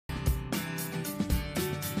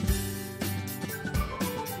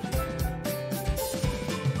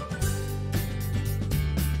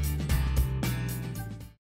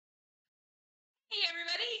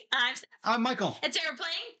I'm Steph. I'm Michael. And today we're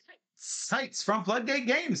playing Kites from Floodgate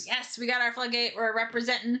Games. Yes, we got our Floodgate. We're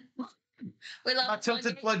representing. We love My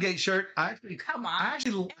tilted Floodgate shirt. Come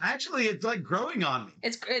on. Actually, it's like growing on me.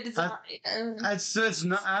 It's good. It's Not.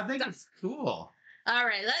 I think it's cool. All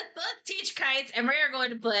right, let's teach kites, and we are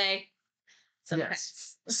going to play some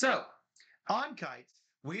kites. So, on kites,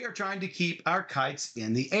 we are trying to keep our kites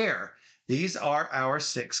in the air. These are our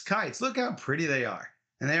 6 kites. Look how pretty they are.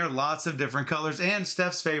 And they are lots of different colors. And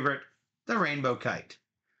Steph's favorite, the rainbow kite.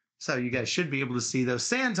 So you guys should be able to see those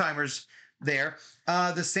sand timers there.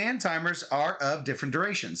 The sand timers are of different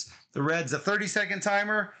durations. The red's a 30-second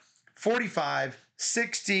timer, 45,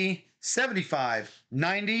 60, 75,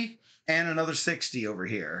 90, and another 60 over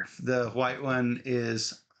here. The white one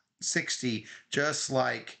is 60, just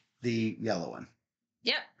like the yellow one.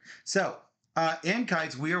 Yep. So in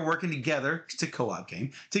kites, we are working together. It's a co-op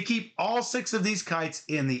game to keep all 6 of these kites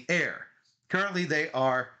in the air. Currently, they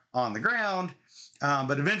are on the ground,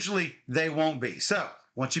 but eventually they won't be. So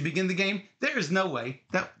once you begin the game, there is no way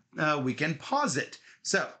that we can pause it.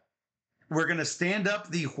 So we're going to stand up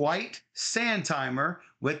the white sand timer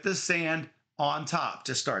with the sand on top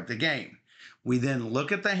to start the game. We then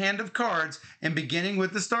look at the hand of cards, and beginning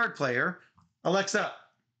with the start player, Alexa,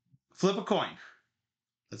 flip a coin.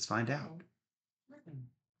 Let's find out.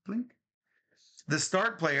 Blink. The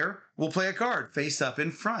start player will play a card face up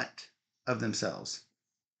in front of themselves.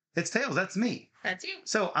 It's tails. That's me. That's you.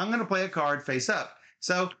 So I'm going to play a card face up.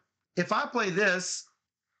 So if I play this,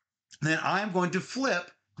 then I'm going to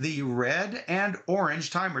flip the red and orange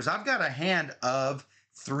timers. I've got a hand of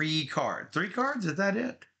 3 cards. 3 cards? Is that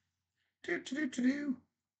it?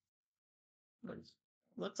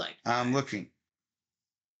 Looks like. I'm looking.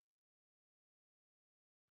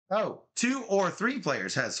 Oh, 2 or 3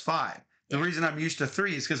 players has 5. The reason I'm used to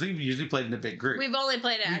 3 is because we've usually played in a big group. We've only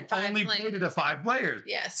played it at 5 only players. played it at 5 players.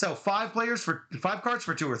 Yes. So 5 cards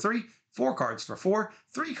for 2 or 3, 4 cards for 4,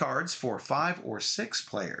 3 cards for 5 or 6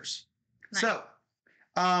 players. Nice.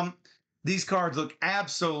 So, these cards look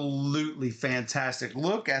absolutely fantastic.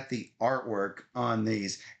 Look at the artwork on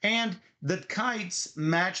these. And the kites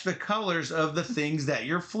match the colors of the things that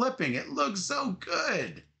you're flipping. It looks so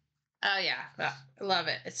good. Oh, yeah. I love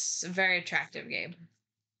it. It's a very attractive game.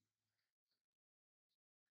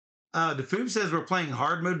 The Foob says we're playing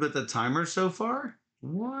hard mode with the timer so far.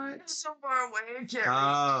 What? They're so far away, Jerry.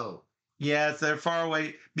 Oh, yes, they're far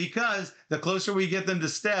away. Because the closer we get them to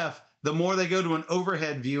Steph, the more they go to an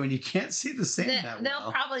overhead view, and you can't see the sand that well.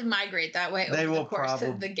 They'll probably migrate that way They over will the course probably,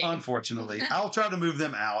 of the game. Unfortunately. I'll try to move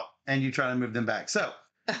them out, and you try to move them back. So,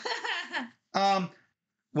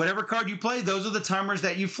 whatever card you play, those are the timers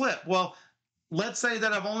that you flip. Well, let's say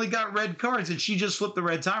that I've only got red cards, and she just flipped the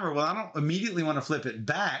red timer. Well, I don't immediately want to flip it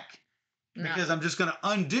back. No. Because I'm just going to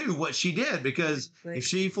undo what she did. Because if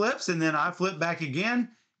she flips and then I flip back again,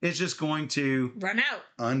 it's just going to run out.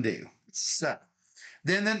 Undo. So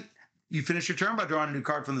then you finish your turn by drawing a new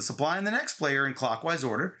card from the supply, and the next player in clockwise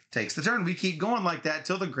order takes the turn. We keep going like that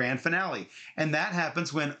till the grand finale. And that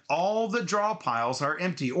happens when all the draw piles are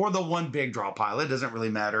empty, or the one big draw pile. It doesn't really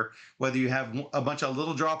matter whether you have a bunch of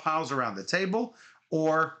little draw piles around the table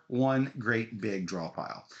or one great big draw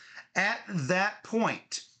pile. At that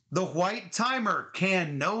point, the white timer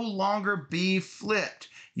can no longer be flipped.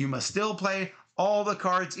 You must still play all the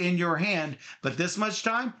cards in your hand, but this much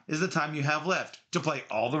time is the time you have left to play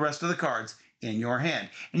all the rest of the cards in your hand.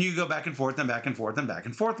 And you go back and forth and back and forth and back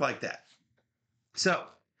and forth like that. So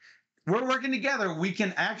we're working together. We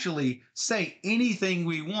can actually say anything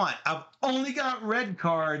we want. I've only got red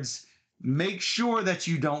cards. Make sure that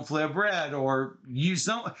you don't flip red, or use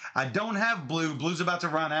some. I don't have blue. Blue's about to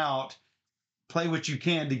run out. Play what you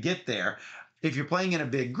can to get there. If you're playing in a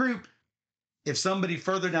big group, if somebody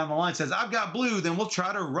further down the line says, I've got blue, then we'll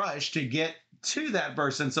try to rush to get to that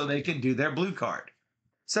person so they can do their blue card.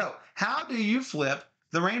 So how do you flip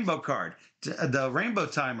the rainbow card, the rainbow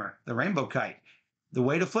timer, the rainbow kite? The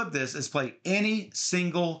way to flip this is play any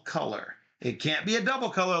single color. It can't be a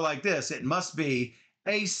double color like this. It must be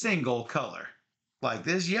a single color, like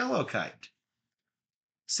this yellow kite.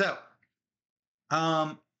 So,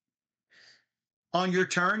 on your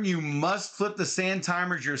turn, you must flip the sand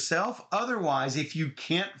timers yourself. Otherwise, if you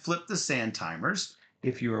can't flip the sand timers,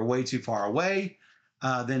 if you are way too far away,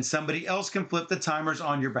 then somebody else can flip the timers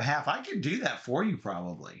on your behalf. I can do that for you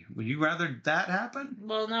probably. Would you rather that happen?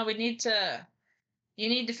 Well, no, you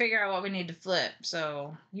need to figure out what we need to flip.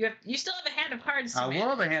 So you still have a hand of cards to I will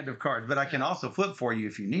have a hand of cards, but I can also flip for you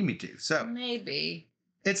if you need me to. So maybe.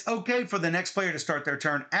 It's okay for the next player to start their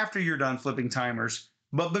turn after you're done flipping timers,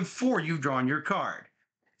 but before you've drawn your card.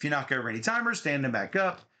 If you knock over any timers, stand them back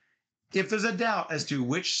up. If there's a doubt as to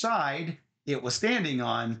which side it was standing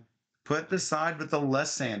on, put the side with the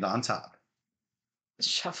less sand on top.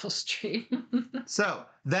 Shuffle Street. So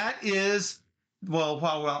that is, well,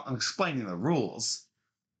 while I'm explaining the rules,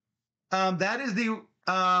 that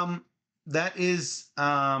is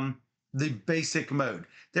the basic mode.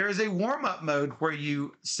 There is a warm-up mode where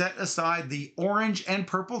you set aside the orange and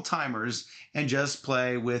purple timers and just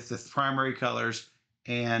play with the primary colors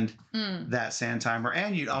and that sand timer.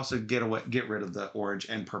 And you'd also get rid of the orange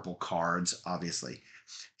and purple cards, obviously.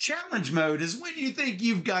 Challenge mode is when you think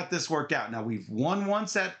you've got this worked out. Now, we've won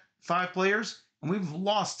once at 5 players, and we've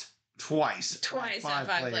lost twice. Twice at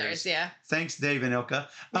 5 players, yeah. Thanks, Dave and Ilka.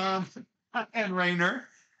 And Rainer.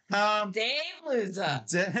 Dave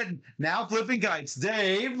Luza. Now flipping kites,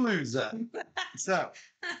 Dave Luza. So,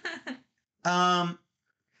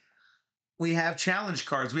 we have challenge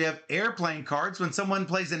cards. We have airplane cards. When someone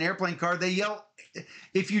plays an airplane card, they yell,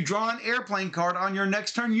 if you draw an airplane card on your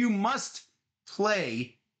next turn, you must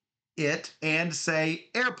play it and say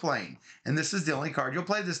airplane. And this is the only card you'll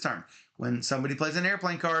play this turn. When somebody plays an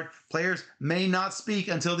airplane card, players may not speak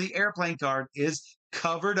until the airplane card is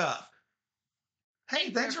covered up.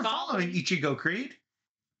 Hey, thanks for following Ichigo Creed.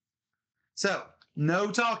 So, no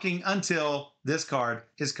talking until this card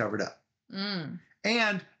is covered up.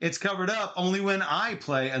 And it's covered up only when I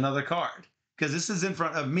play another card. Because this is in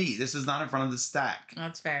front of me. This is not in front of the stack.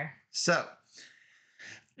 That's fair. So,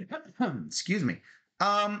 excuse me.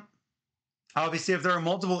 Obviously, if there are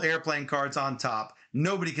multiple airplane cards on top,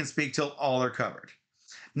 nobody can speak till all are covered.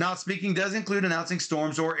 Not speaking does include announcing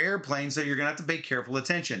storms or airplanes, so you're going to have to pay careful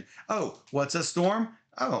attention. Oh, what's a storm?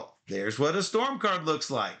 Oh, there's what a storm card looks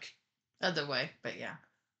like. Other way, but yeah.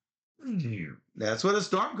 That's what a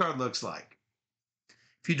storm card looks like.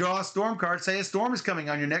 If you draw a storm card, say a storm is coming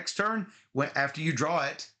on your next turn after you draw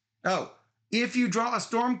it. Oh, if you draw a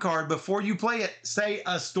storm card before you play it, say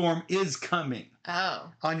a storm is coming.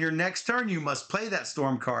 Oh. On your next turn, you must play that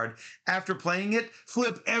storm card. After playing it,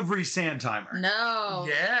 flip every sand timer. No.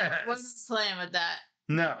 Yes. Wasn't playing with that.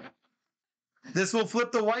 No. This will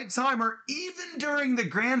flip the white timer even during the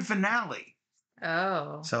grand finale.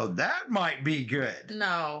 Oh. So that might be good.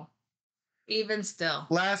 No. Even still.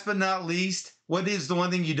 Last but not least, what is the one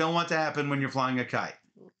thing you don't want to happen when you're flying a kite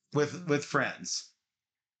with friends?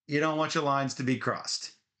 You don't want your lines to be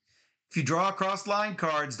crossed. If you draw crossed line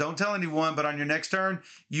cards, don't tell anyone, but on your next turn,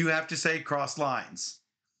 you have to say crossed lines.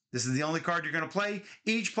 This is the only card you're going to play.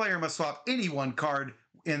 Each player must swap any one card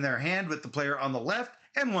in their hand with the player on the left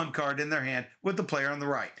and one card in their hand with the player on the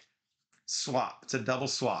right. Swap. It's a double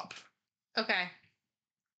swap. Okay.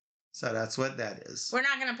 So that's what that is. We're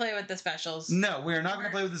not going to play with the specials. No, we're not going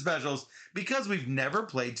to play with the specials because we've never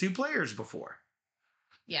played 2 players before.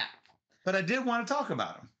 Yeah. But I did want to talk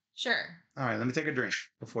about them. Sure. All right, let me take a drink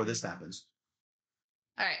before this happens.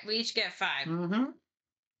 All right, we each get 5. Mm-hmm.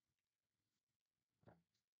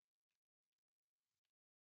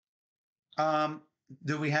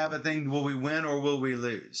 Do we have a thing? Will we win or will we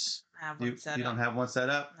lose? I have one set You up. don't have one set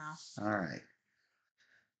up? No. All right.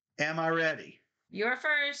 Am I ready? You're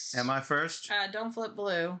first. Am I first? Don't flip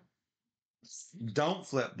blue. Don't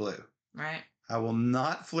flip blue. Right. I will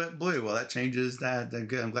not flip blue. Well, that changes that.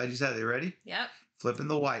 Good. I'm glad you said it. You ready? Yep. Flipping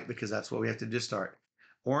the white because that's what we have to do to start.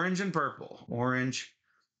 Orange and purple. Orange,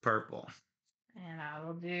 purple. And I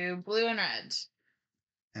will do blue and red.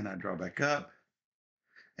 And I draw back up.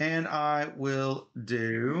 And I will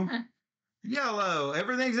do yellow.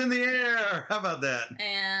 Everything's in the air. How about that?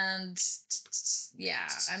 And yeah,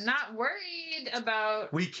 I'm not worried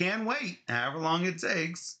about. We can wait however long it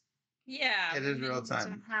takes. Yeah. It is real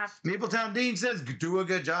time. To. Mapletown Dean says, do a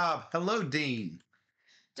good job. Hello, Dean.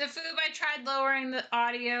 Defoob, I tried lowering the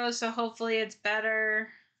audio, so hopefully it's better.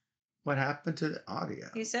 What happened to the audio?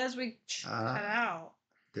 He says we cut out.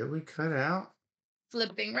 Did we cut out?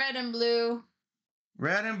 Flipping red and blue.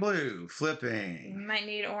 Red and blue, We flipping. might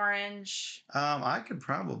need orange. I could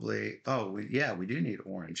probably. Oh, we do need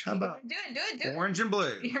orange. How about do it. orange and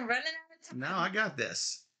blue? You're running out of time. No, I got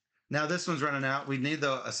this. Now this one's running out. We need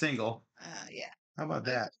a single. Yeah. How about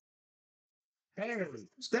that? Hey,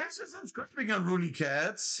 thanks for subscribing on Rooney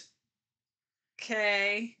Cats.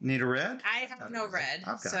 Okay. Need a red? I have no red,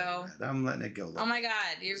 I've got so. red. I'm letting it go. Oh my God,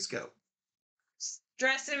 you're Let's go.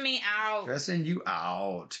 stressing me out. Dressing you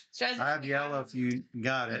out. Stressing I have me yellow out. if you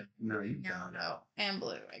got it. No, you No, got it. no, and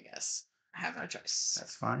blue. I guess I have no choice.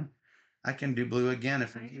 That's fine. I can do blue again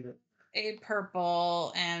if I need it. A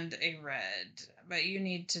purple and a red, but you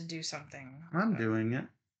need to do something. I'm doing it.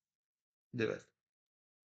 Do it.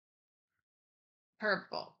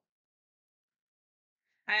 Purple.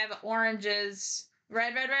 I have oranges.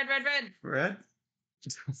 Red. Red?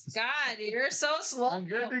 God, you're so slow. I'm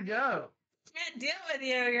good to go. Can't deal with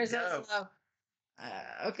you. You're so Go. slow.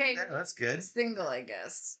 Okay. Yeah, that's good. Single, I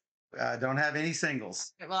guess. I don't have any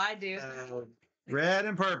singles. Okay, well, I do. Red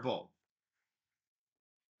and purple.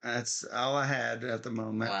 That's all I had at the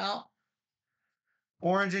moment. Well,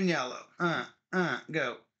 Orange and yellow.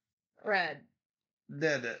 Go. red.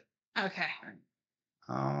 Did it. Okay.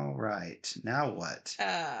 All right. Now what?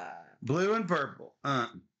 Uh, Blue and purple.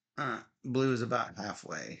 Blue is about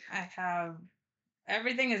halfway. I have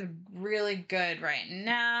everything is really good right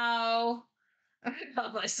now.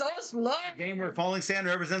 I'm so slow. Game where falling sand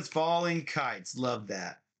represents falling kites. Love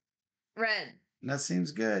that. Red. That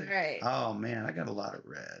seems good. Right. Oh man, I got a lot of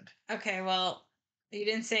red. Okay, well, you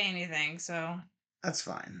didn't say anything, so That's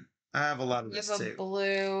fine. I have a lot of you this have a too.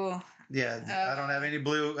 blue. Yeah, I don't have any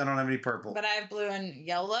blue. I don't have any purple. But I have blue and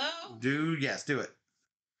yellow. Do it.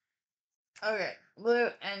 Okay, blue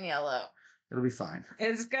and yellow. It'll be fine.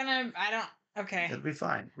 It's gonna. I don't. Okay. It'll be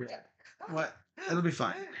fine. What? It'll be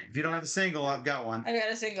fine. If you don't have a single, I've got one. I got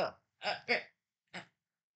a single. Okay.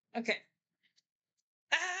 Okay.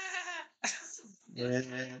 Ah!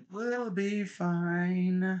 It will be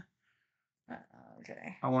fine.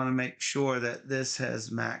 Okay. I want to make sure that this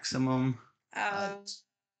has maximum.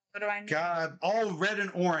 What do I need? God, all red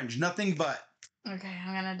and orange, nothing but. Okay,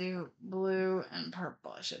 I'm gonna do blue and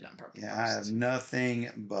purple. I should have done purple. Yeah, I have first. nothing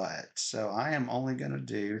but. So I am only gonna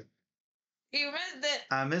do. You missed it.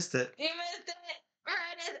 I missed it. You missed it.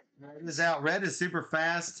 Red is out. Red is super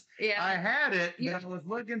fast. Yeah. I had it, but I was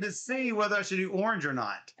looking to see whether I should do orange or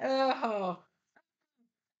not. Oh.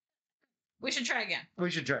 We should try again.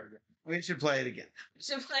 We should try it again. We should play it again. We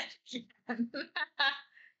should play it again.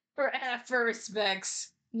 for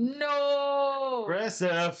respects. No. Press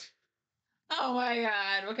F. Oh my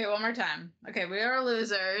god. Okay, one more time. Okay, we are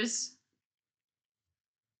losers.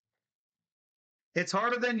 It's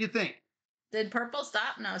harder than you think. Did purple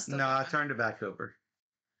stop? No, it's still No, I going. turned it back over.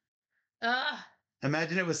 Ugh.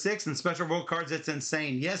 Imagine it was 6 and special rule cards. It's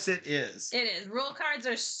insane. Yes, it is. It is. Rule cards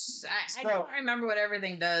are. I So- don't remember what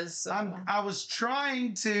everything does. So. I was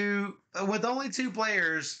trying to, with only 2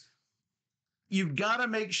 players, you've got to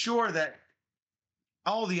make sure that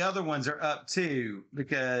all the other ones are up too,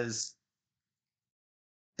 because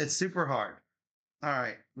it's super hard. All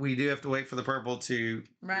right, we do have to wait for the purple to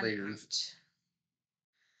Run leave. out.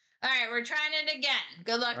 All right, we're trying it again.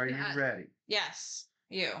 Good luck. Are you to us. ready? Yes.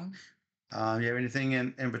 You. You have anything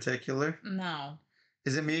in particular? No.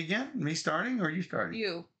 Is it me again? Me starting or you starting?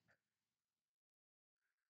 You.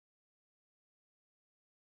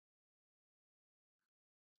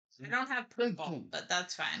 I don't have purple, but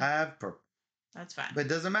that's I fine. have purple. That's fine. But it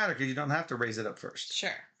doesn't matter because you don't have to raise it up first.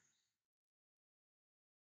 Sure.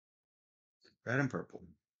 Red and purple.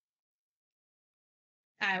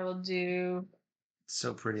 I will do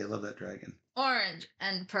So pretty. I love that dragon. orange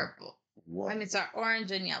and purple. Whoa. I mean, sorry,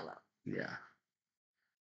 orange and yellow. Yeah.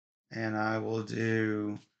 And I will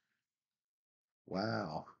do.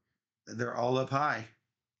 Wow. They're all up high.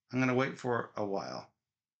 I'm going to wait for a while.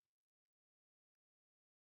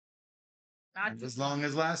 Not As long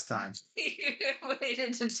as last time. you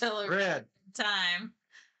waited until a Red. time.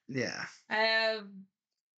 Yeah. I have.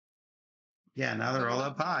 Yeah, now they're all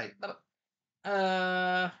up high.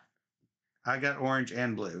 I got orange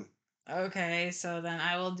and blue. Okay, so then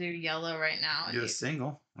I will do yellow right now. Do a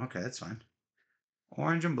single. Okay, that's fine.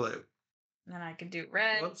 Orange and blue. And then I can do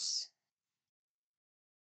red. Whoops.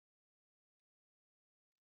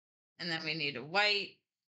 And then we need a white.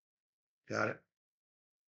 Got it.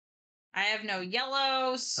 I have no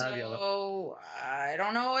yellow, so I have yellow. I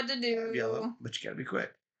don't know what to do. Yellow, but you got to be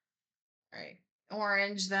quick. All right,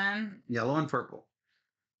 orange then. Yellow and purple.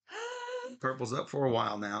 Purple's up for a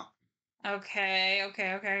while now. Okay.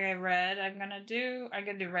 Red. I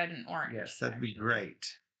can do red and orange. Yes, that'd be great.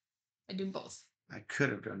 I do both. I could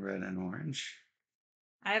have done red and orange.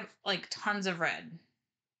 I have like tons of red.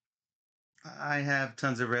 I have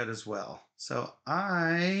tons of red as well. So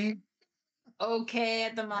I Okay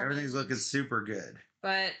at the moment. everything's looking super good.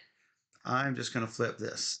 But I'm just gonna flip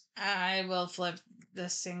this. I will flip the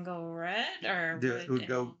single red or Do red it. We'll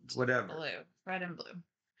go and whatever. blue. Red and blue.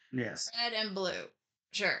 Yes. Red and blue.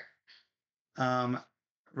 Sure.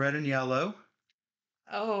 Red and yellow.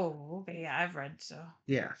 Oh, okay. Yeah, I've red, so.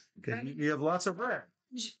 Yeah, because Red. you have lots of red.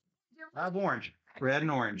 I have orange. Red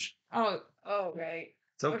and orange. Oh, right.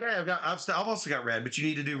 It's okay. I've also got red, but you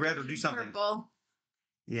need to do red or do something. Purple.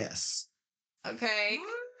 Yes. Okay.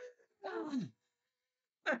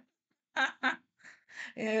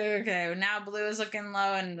 Okay, now blue is looking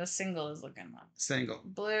low and the single is looking low. Single.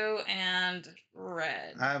 Blue and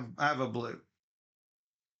red. I have a blue.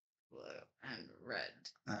 Blue. and red.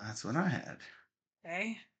 That's what I had.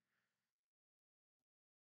 Okay.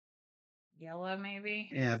 Yellow, maybe.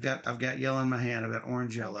 Yeah, I've got yellow in my hand. I've got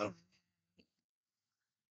orange, yellow,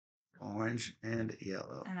 Okay. orange, and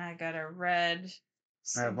yellow. And I got a red.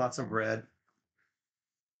 I have lots of symbol. red.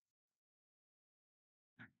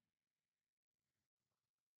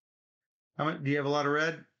 How much? Do you have a lot of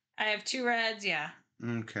red? I have 2 reds. Yeah.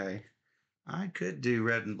 Okay. I could do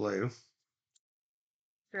red and blue.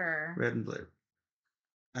 Sure. Red and blue.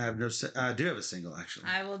 I have no. I do have a single actually.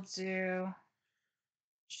 I will do.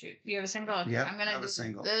 Shoot, you have a single. Okay, Yep, I'm I gonna have a do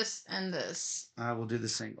single. this and this. I will do the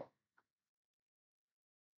single.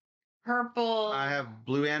 Purple. I have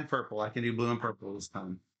blue and purple. I can do blue and purple this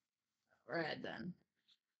time. Red then.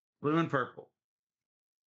 Blue and purple.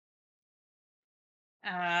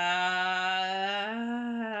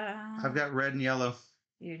 I've got red and yellow.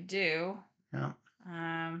 You do. Yeah.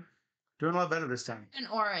 Um, Doing a lot better this time. and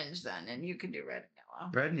orange then, and you can do red and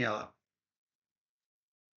yellow. Red and yellow.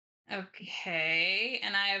 Okay,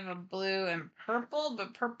 and I have a blue and purple,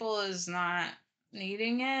 but purple is not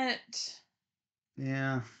needing it.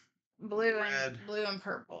 Yeah. Blue Red. and blue and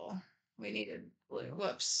purple. We needed blue.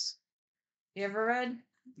 Whoops. You have a red?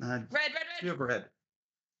 Red, Red. you have red.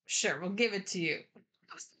 Sure, we'll give it to you.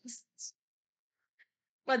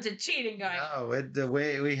 What's it cheating going? No, the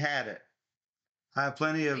way we had it. I have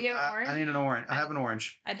plenty of. You have I orange? need an orange. I have an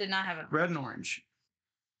orange. I did not have it. Red and orange.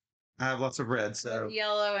 I have lots of red, so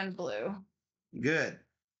Yellow and blue. good.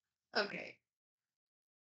 Okay.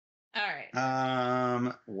 All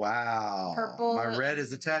right. Wow. Purple. My red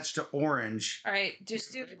is attached to orange. All right.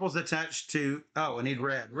 Just do. Purple's attached to. Oh, I need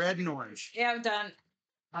red. Red and orange. Yeah, I'm done.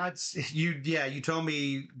 You told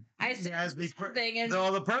me. I said something and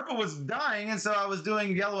So the purple was dying, and so I was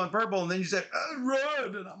doing yellow and purple, and then you said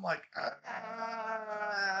red, and I'm like,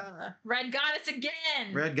 red got us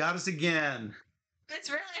again. red got us again. It's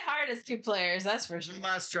really hard as 2 players, that's for sure.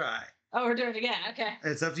 Last try. Oh, we're doing it again. Okay.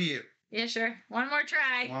 It's up to you. Yeah, sure. One more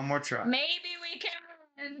try. One more try. Maybe we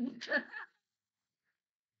can.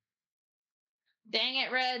 Dang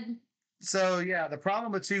it, red. So yeah, the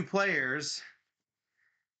problem with two players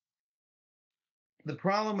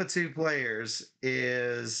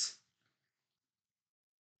is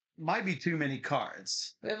might be too many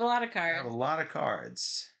cards. We have a lot of I cards. have a lot of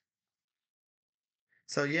cards.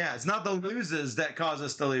 So yeah, it's not the losers that cause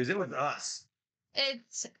us to lose. It was us.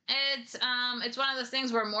 It's one of those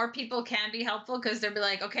things where more people can be helpful because they'll be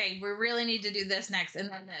like, okay, we really need to do this next and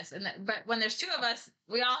then this and that. But when there's 2 of us,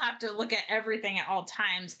 we all have to look at everything at all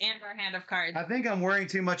times and our hand of cards. I think I'm worrying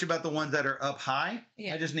too much about the ones that are up high.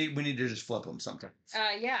 Yeah. We need to just flip them sometimes.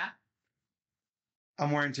 Yeah.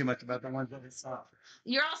 I'm worrying too much about the ones that are up.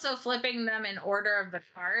 You're also flipping them in order of the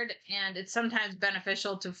card, and it's sometimes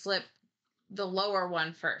beneficial to flip the lower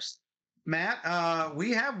one first. Matt,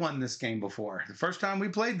 we have won this game before. The first time we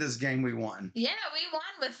played this game, we won. Yeah, we won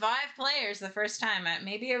with 5 players the first time.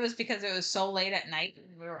 Maybe it was because it was so late at night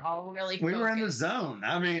and we were all really We were in the focused. zone.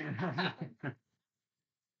 I mean,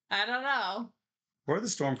 I don't know. where are the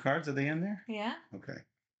storm cards? Are they in there? Yeah. Okay.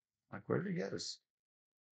 Like, where did it go?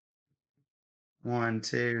 1,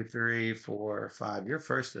 2, 3, 4, 5. You're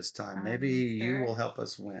first this time. Maybe you Sure. will help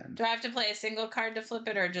us win. Do I have to play a single card to flip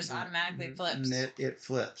it or it just automatically flips? It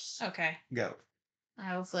flips. Okay. Go.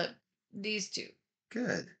 I will flip these 2.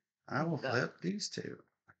 Good. I will Go. flip these 2.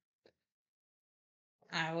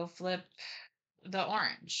 I will flip the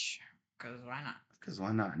orange. Because why not? Because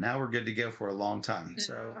why not? Now we're good to go for a long time.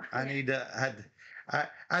 So I Yeah. need to.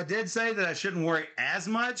 I did say that I shouldn't worry as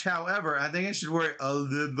much. However, I think I should worry a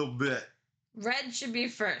little bit. Red should be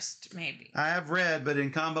first, maybe. I have red, but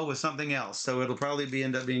in combo with something else, so it'll probably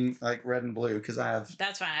end up being like red and blue because I have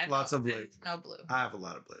That's fine. I have lots of blue. No blue. I have a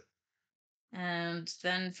lot of blue. And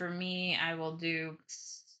then for me, I will do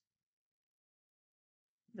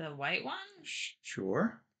the white one,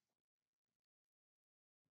 Sure.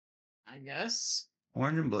 I guess.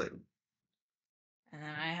 Orange and blue. And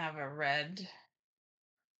then I have a red. Do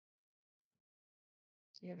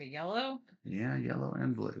you have a yellow? Yeah, yellow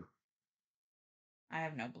and blue. I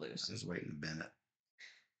have no blues. I was waiting to bend it.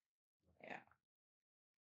 Yeah.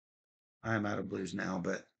 I'm out of blues now,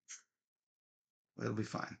 but it'll be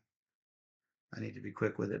fine. I need to be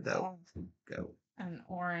quick with it though. Go. An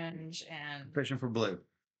orange and Fishing for blue.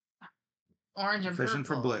 orange and Fishing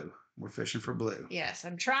for purple. blue. We're fishing for blue. Yes,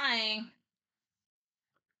 I'm trying.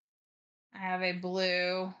 I have a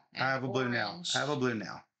blue. I have a blue now. orange. I have a blue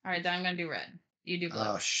now. All right, then I'm gonna do red. You do blue.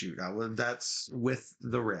 Oh shoot! That's with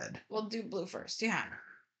the red. We'll do blue first. Yeah.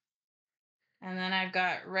 And then I've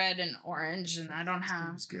got red and orange, and I don't have.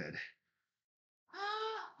 Seems good.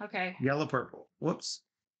 Okay. Yellow, purple. Whoops.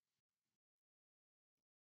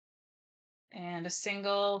 And a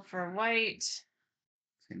single for white.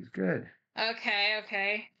 Seems good.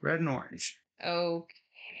 Okay. Red and orange.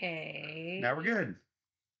 Okay. Now we're good.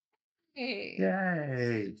 Hey.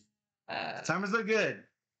 Yay. Timers look good.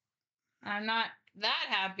 I'm not that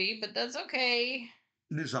happy, but that's okay.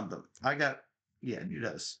 Do something. Do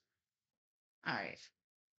this. All right.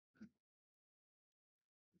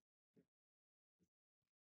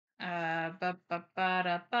 Ba ba ba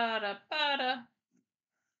da ba da ba da.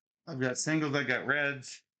 I've got singles, I got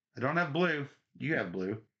reds. I don't have blue. You have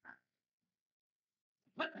blue.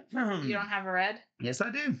 You don't have a red? Yes,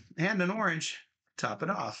 I do. And an orange. Top it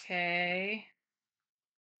off. Okay.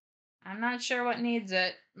 I'm not sure what needs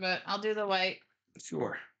it, but I'll do the white.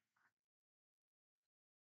 Sure.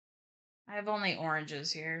 I have only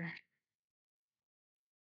oranges here.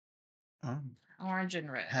 Orange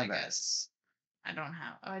and red, I guess. I don't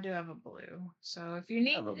have. Oh, I do have a blue. So if you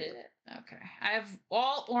need it, okay. I have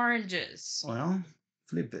all oranges. Well,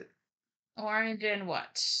 flip it. Orange and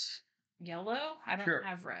what? Yellow? I don't Sure.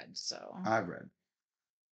 have red, so. I have red.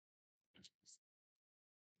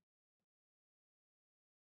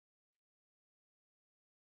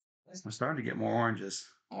 I'm starting to get more oranges.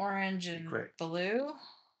 Orange and blue.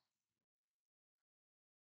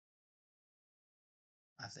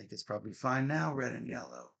 I think it's probably fine now, red and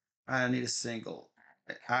yellow. I need a single.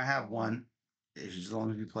 I have one, as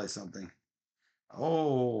long as you play something.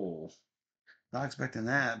 Oh, not expecting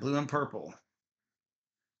that. Blue and purple.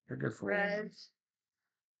 They're good for red.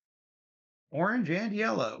 Orange and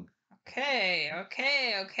yellow. Okay. I'm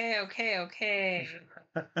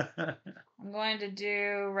going to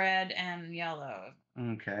do red and yellow.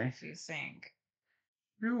 Okay. If you think.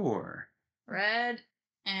 Sure. Red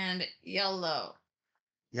and yellow.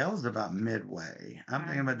 Yellow's about midway. I'm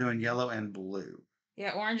thinking about doing yellow and blue.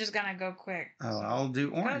 Yeah, orange is gonna go quick. Oh, I'll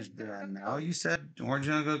do orange then. Now you said orange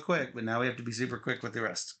is gonna go quick, but now we have to be super quick with the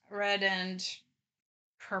rest. Red and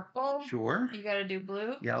purple. Sure. You gotta do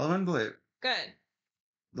blue. Yellow and blue. Good.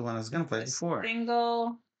 The one I was gonna play before.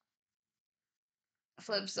 Single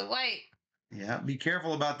flips the white. Yeah, be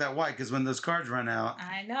careful about that white because when those cards run out.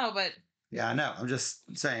 I know, but. Yeah, I know. I'm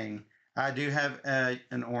just saying. I do have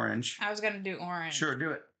an orange. I was gonna do orange. Sure,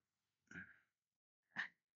 do it.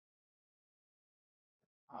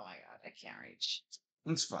 Oh my god, I can't reach.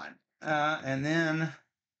 That's fine. And then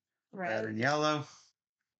red and yellow.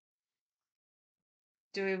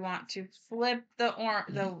 Do we want to flip the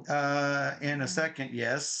in a second,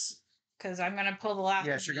 yes. Because I'm gonna pull the last.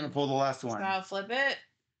 Yes, you're gonna pull the last one. So I'll flip it.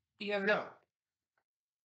 You have go.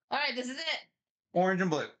 All right, this is it. Orange and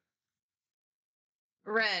blue.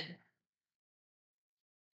 Red.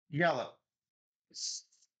 Yellow.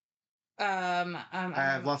 I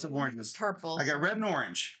have lots of oranges. Purple. I got red and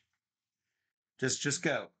orange. Just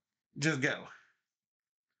go. Just go.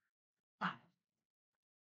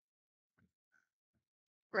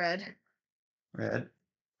 Red.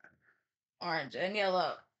 Orange and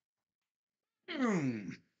yellow.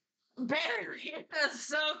 Barry, that's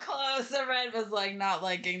so close. The red was like not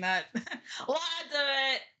liking that. Lots of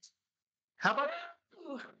it. How about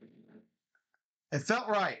it? Felt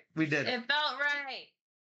right. We did it. It felt right.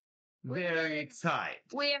 Very tight.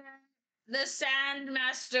 We are the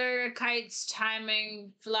Sandmaster Kite's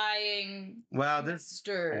timing flying. Wow, this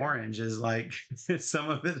orange is like some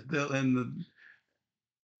of it built in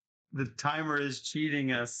the timer is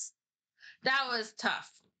cheating us. That was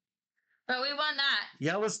tough. But we won that.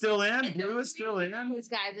 Yellow's still in. Blue is still in.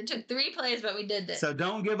 Guys, it took 3 plays, but we did this. So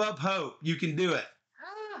don't give up hope. You can do it.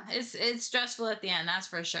 It's stressful at the end, that's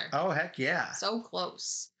for sure. Oh, heck yeah. So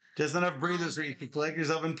close. Just enough breathers so you can collect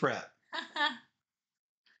yourself and prep.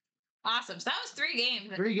 Awesome. So that was 3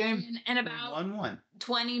 games. 3 games. In about 1-1.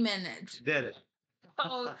 20 minutes. Did it.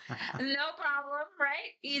 Oh, no problem,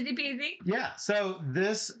 right? Easy peasy. Yeah. So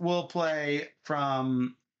this will play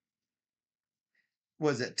from,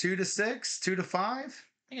 was it 2 to 6, 2 to 5? I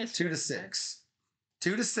think it's 2 to 6.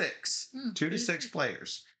 2 to 6. 2 to 6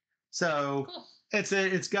 players. So cool.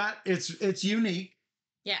 It's unique.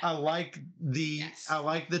 Yeah. I like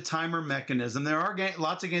the timer mechanism. There are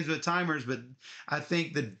lots of games with timers, but I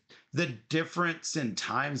think the difference in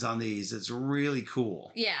times on these is really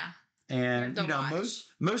cool. Yeah. And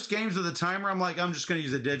most games with a timer, I'm just going to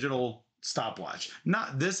use a digital stopwatch.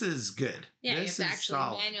 This is good. Yeah, this it's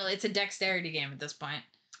actually manually. It's a dexterity game at this point.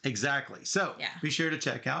 Exactly. So be sure to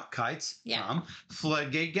check out Kites from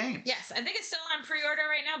Floodgate Games. Yes, I think it's still on pre-order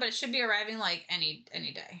right now, but it should be arriving like any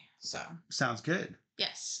day. So sounds good.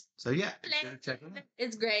 Yes. So yeah, be sure to check it out.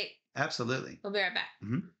 It's great. Absolutely. We'll be right back.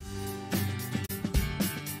 Mm-hmm.